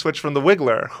you switch from the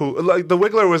Wiggler? The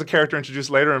Wiggler was a character introduced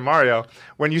later in Mario.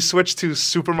 When you switch to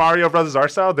Super Mario Brothers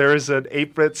art style, there is an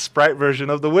 8-bit sprite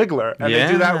version of the Wiggler, and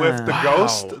they do that with the Yeah.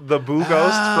 Ghost, the Boo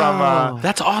Ghost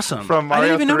That's awesome. from Mario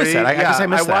I didn't even 3. notice that. I guess I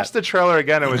missed that. watched the trailer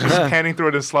again. It was just panning through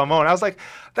it in slow mo, and I was like,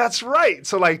 "That's right."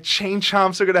 So like, Chain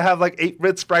Chomps are gonna have like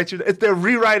 8-bit sprites. They're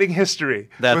rewriting history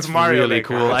That's with Mario really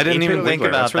Maker. cool. I didn't even 8-bit think Wiggler.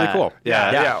 about That's really that. cool.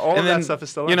 Yeah. All And of that then, stuff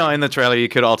is still You in know, there. in the trailer, you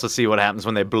could also see what happens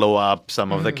when they blow up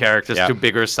some of the characters Yeah. to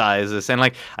bigger sizes, and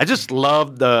like I just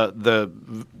love the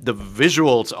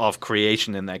visuals of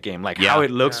creation in that game, like Yeah. how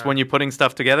it looks when you're putting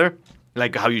stuff together.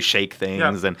 Like how you shake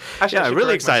things, and Actually, I should really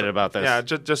correct excited myself. about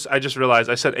this. I just realized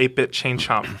I said 8-bit Chain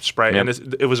Chomp sprite, and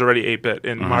it was already 8-bit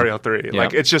in Mario 3.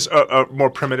 Like it's just a more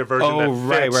primitive version. Oh, that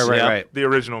right, fits right. the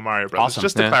original Mario Brothers. Awesome.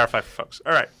 Just to Yeah. clarify for folks.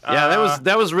 All right. Yeah,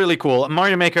 that was really cool.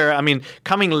 Mario Maker, I mean,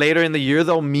 coming later in the year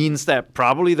though means that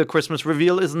probably the Christmas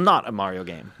reveal is not a Mario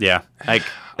game. Yeah. Like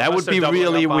that Unless would they're be doubling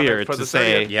really up on it weird for to the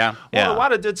say. 30th. Yeah. Well,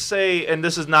 Iwata did say, and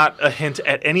this is not a hint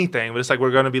at anything, but it's like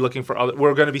we're going to be looking for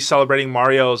we're going to be celebrating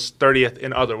Mario's 30th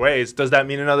in other ways. Does that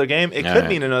mean another game? It could right.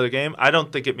 mean another game. I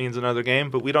don't think it means another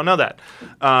game, but we don't know that.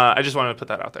 I just wanted to put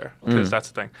that out there because that's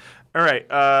the thing. All right,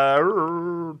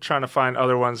 trying to find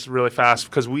other ones really fast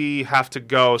because we have to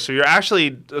go. So you're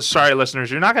actually, sorry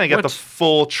listeners, you're not going to get the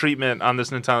full treatment on this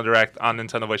Nintendo Direct on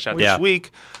Nintendo Voice Chat this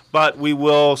week, but we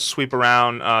will sweep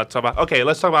around. Talk about. Okay,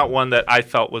 let's talk about one that I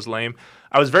felt was lame.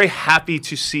 I was very happy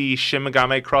to see Shin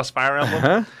Megami cross Fire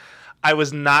Emblem. I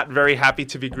was not very happy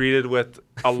to be greeted with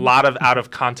a lot of out of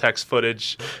context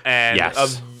footage and a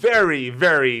very,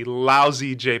 very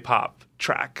lousy J-pop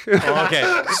track.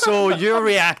 Okay, so you're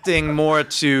reacting more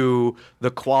to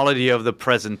the quality of the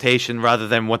presentation rather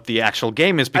than what the actual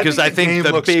game is, because think I the think game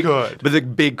the looks big, good. but the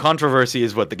big controversy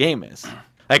is what the game is.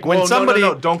 Like when Well, somebody,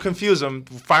 no, don't confuse them.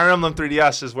 Fire Emblem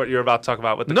 3DS is what you're about to talk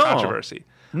about with the No. controversy.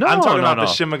 no, I'm talking no, about no.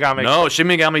 the Shin Megami. No, Shin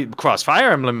Megami Cross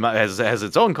Fire Emblem has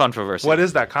its own controversy. What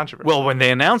is that controversy? Well, when they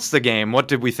announced the game, what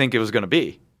did we think it was going to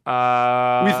be? We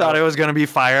we thought it was going to be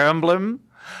Fire Emblem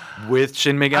with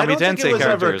Shin Megami I don't Tensei think it was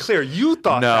characters. ever clear. You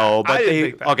thought No, that. but I didn't they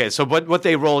think that. okay. So, but what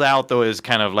they rolled out though is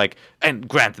kind of like, and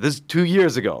granted, this is 2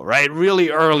 years ago, right? Really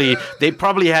early. They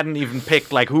probably hadn't even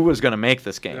picked like who was going to make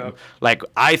this game. Yep. Like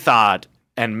I thought,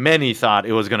 and many thought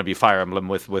it was going to be Fire Emblem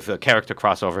with a character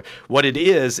crossover. What it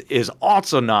is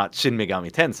also not Shin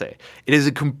Megami Tensei. It is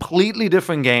a completely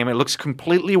different game. It looks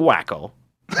completely wacko.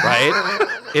 Right?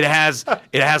 It has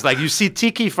like you see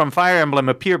Tiki from Fire Emblem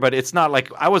appear, but it's not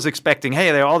like I was expecting.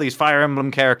 Hey, there are all these Fire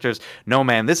Emblem characters. No,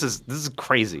 man, this is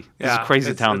crazy. This is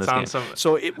crazy town. This game.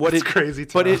 So it's crazy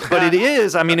town. But it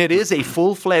is. I mean, it is a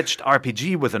full-fledged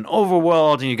RPG with an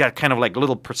overworld, and you got kind of like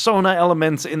little Persona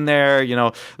elements in there. You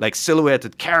know, like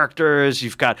silhouetted characters.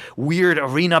 You've got weird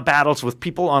arena battles with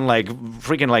people on like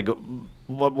freaking like.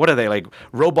 What are they, like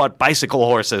robot bicycle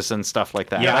horses and stuff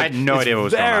like that? Yeah, like, I had no idea what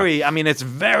was going on. I mean, it's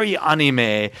very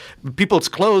anime. People's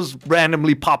clothes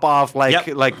randomly pop off like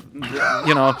you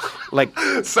know, like.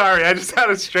 Sorry, I just had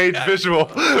a strange visual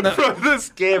from this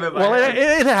game. Well,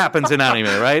 it happens in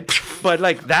anime, right? But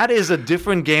like that is a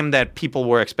different game that people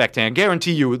were expecting. I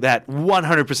guarantee you that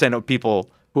 100% of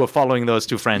people who are following those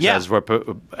two franchises were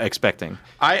expecting.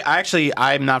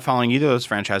 I'm not following either of those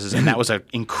franchises, and that was an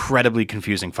incredibly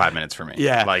confusing 5 minutes for me.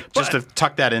 Yeah. Like, just to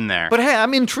tuck that in there. But hey,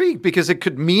 I'm intrigued because it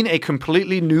could mean a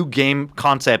completely new game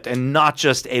concept and not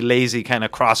just a lazy kind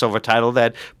of crossover title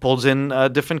that pulls in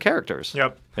different characters.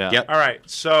 Yep. Yeah. Yep. All right,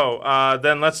 so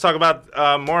then let's talk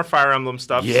about more Fire Emblem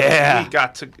stuff. Yeah. So we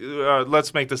got to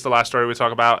let's make this the last story we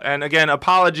talk about. And again,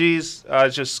 apologies,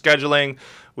 it's just scheduling.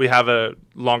 We have a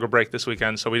longer break this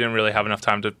weekend, so we didn't really have enough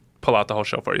time to pull out the whole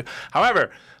show for you.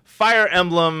 However, Fire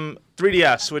Emblem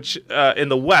 3DS, which in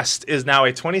the West is now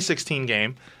a 2016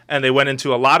 game, and they went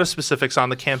into a lot of specifics on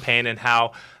the campaign and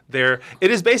how it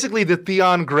is basically the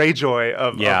Theon Greyjoy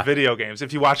of video games.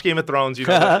 If you watch Game of Thrones, you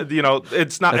know,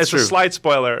 it's not. That's it's true. a slight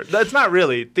spoiler. That's not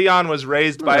really. Theon was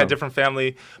raised by a different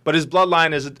family, but his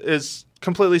bloodline is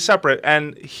completely separate,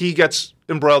 and he gets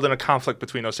embroiled in a conflict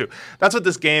between those two. That's what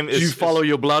this game is. Do you follow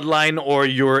your bloodline or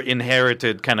your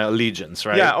inherited kind of allegiance,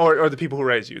 right? Yeah, or the people who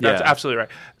raise you. That's absolutely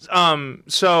right.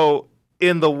 So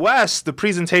in the West, the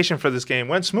presentation for this game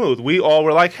went smooth. We all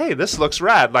were like, hey, this looks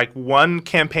rad. Like, one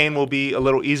campaign will be a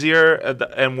little easier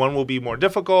and one will be more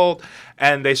difficult.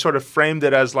 And they sort of framed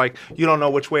it as like, you don't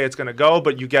know which way it's going to go,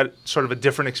 but you get sort of a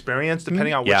different experience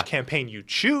depending on which campaign you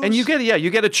choose. And you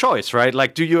get a choice, right?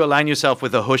 Like, do you align yourself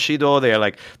with the Hoshido?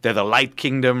 They're the Light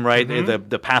Kingdom, right? Mm-hmm.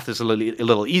 The path is a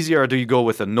little easier. Or do you go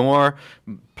with a Noir?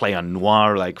 Play on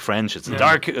Noir, like French. It's a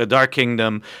dark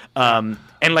kingdom.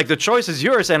 And like the choice is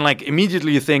yours, and like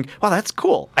immediately you think, "Wow, that's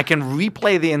cool! I can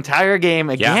replay the entire game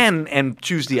again and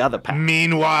choose the other path."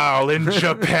 Meanwhile, in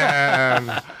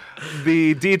Japan,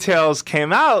 the details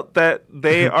came out that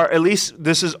they are, at least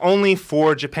this is only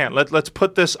for Japan. Let's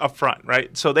put this up front,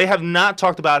 right? So they have not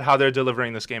talked about how they're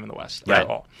delivering this game in the West at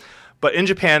all. But in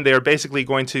Japan, they are basically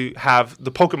going to have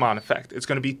the Pokemon effect. It's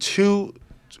going to be 2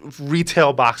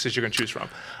 retail boxes you're going to choose from,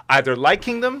 either Light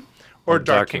Kingdom or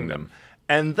Dark Kingdom.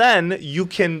 And then you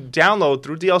can download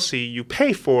through DLC. You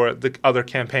pay for the other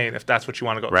campaign if that's what you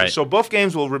want to go through. So both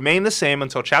games will remain the same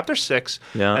until Chapter 6.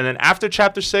 Yeah. And then after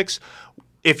Chapter 6,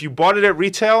 if you bought it at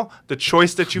retail, the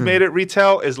choice that you made at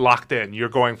retail is locked in. You're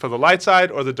going for the light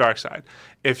side or the dark side.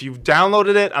 If you've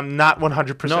downloaded it, I'm not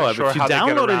 100% sure if you how they get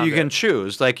download around it, you can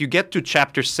choose. Like, you get to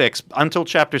Chapter 6. Until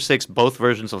Chapter 6, both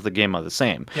versions of the game are the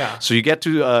same. Yeah. So you get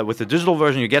to, with the digital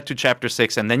version, you get to Chapter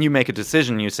 6, and then you make a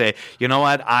decision. You say, you know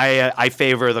what, I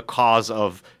favor the cause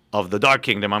of the Dark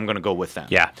Kingdom. I'm going to go with them.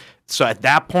 Yeah. So at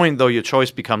that point, though, your choice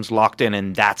becomes locked in,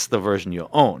 and that's the version you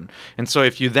own. And so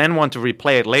if you then want to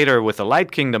replay it later with the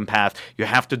Light Kingdom path, you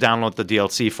have to download the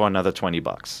DLC for another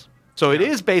 $20. So it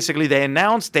is basically, they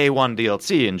announced day one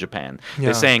DLC in Japan.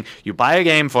 They're saying you buy a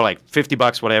game for like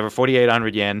 $50, whatever,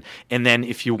 4,800 yen, and then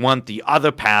if you want the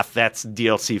other path, that's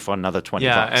DLC for another $20.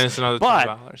 Yeah, and it's another $20.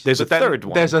 But there's a third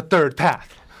one. There's a third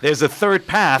path. There's a third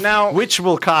path, Now, which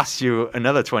will cost you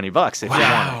another $20 if you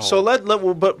want it.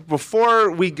 So but before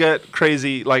we get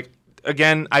crazy, like,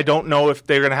 again, I don't know if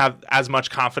they're going to have as much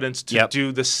confidence to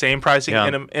do the same pricing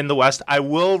in the West. I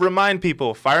will remind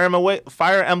people, Fire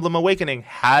Emblem Awakening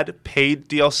had paid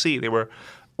DLC. They were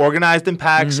organized in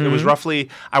packs. It was roughly,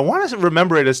 I want to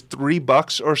remember it as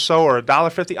 $3 or so, or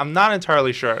 $1.50. I'm not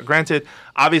entirely sure. Granted,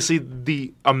 obviously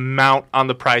the amount on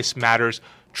the price matters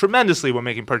tremendously when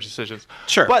making purchase decisions.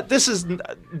 Sure. But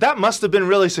that must have been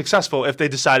really successful if they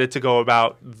decided to go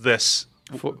about this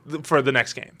for the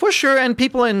next game. For sure, and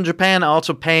people in Japan are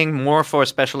also paying more for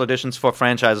special editions for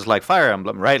franchises like Fire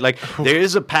Emblem, right? Like there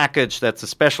is a package that's a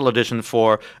special edition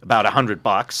for about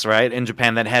 $100, right? In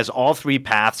Japan, that has all 3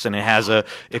 paths, and it has a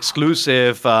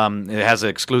exclusive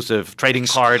trading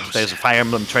card. There's a Fire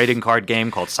Emblem trading card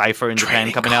game called Cypher in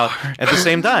Japan coming out at the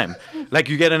same time. Like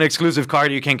you get an exclusive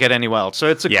card you can't get anywhere else. So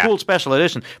it's a cool special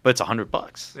edition, but it's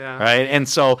 $100, right? And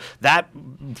so that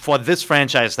for this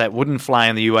franchise that wouldn't fly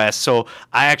in the US. So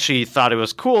I actually thought it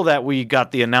was cool that we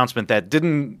got the announcement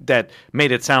that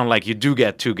made it sound like you do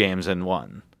get 2 games in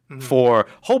one. For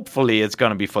hopefully it's going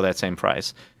to be for that same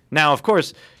price. Now, of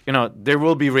course, there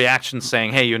will be reactions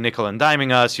saying, hey, you're nickel and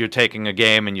diming us, you're taking a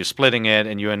game and you're splitting it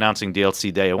and you're announcing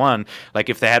DLC day one. Like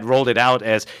if they had rolled it out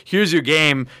as, here's your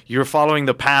game, you're following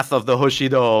the path of the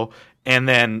Hoshido, and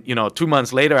then, 2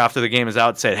 months later after the game is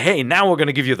out, said, hey, now we're going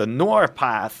to give you the Noir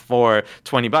path for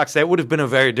 $20. That would have been a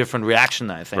very different reaction,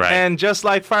 I think. Right. And just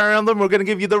like Fire Emblem, we're going to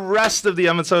give you the rest of the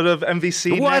episode of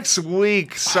MVC next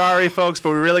week. Sorry, folks, but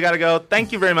we really got to go.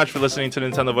 Thank you very much for listening to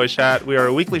Nintendo Voice Chat. We are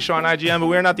a weekly show on IGN, but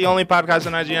we are not the only podcast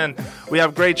on IGN. We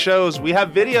have great shows. We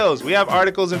have videos. We have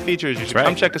articles and features. You should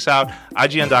come check us out,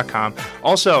 IGN.com.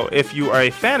 Also, if you are a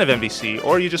fan of MVC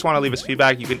or you just want to leave us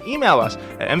feedback, you can email us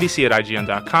at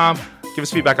mvc@ign.com. Give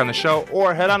us feedback on the show,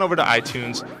 or head on over to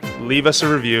iTunes, leave us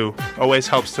a review. Always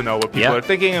helps to know what people are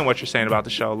thinking and what you're saying about the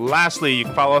show. Lastly, you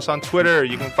can follow us on Twitter.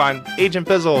 You can find Agent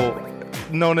Bizzle,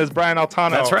 known as Brian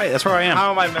Altano. That's right. That's where I am.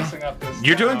 How am I messing up this?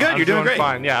 You're doing good. You're doing great.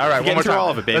 Fine. Yeah. All right. One more time. All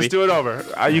of it, baby. Let's do it over.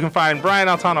 You can find Brian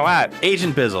Altano at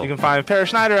Agent Bizzle. You can find Per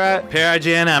Schneider at Per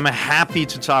IGN. I'm happy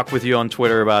to talk with you on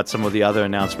Twitter about some of the other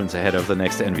announcements ahead of the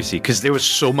next NVC, because there was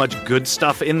so much good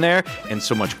stuff in there and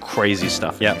so much crazy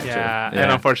stuff. Yeah.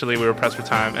 And unfortunately, we were pressed for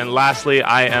time. And lastly,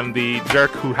 I am the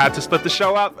jerk who had to split the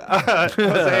show up.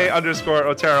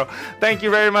 Jose_Otero. Thank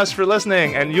you very much for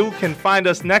listening, and you can find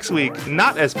us next week,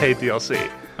 not as paid DLC.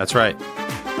 That's right.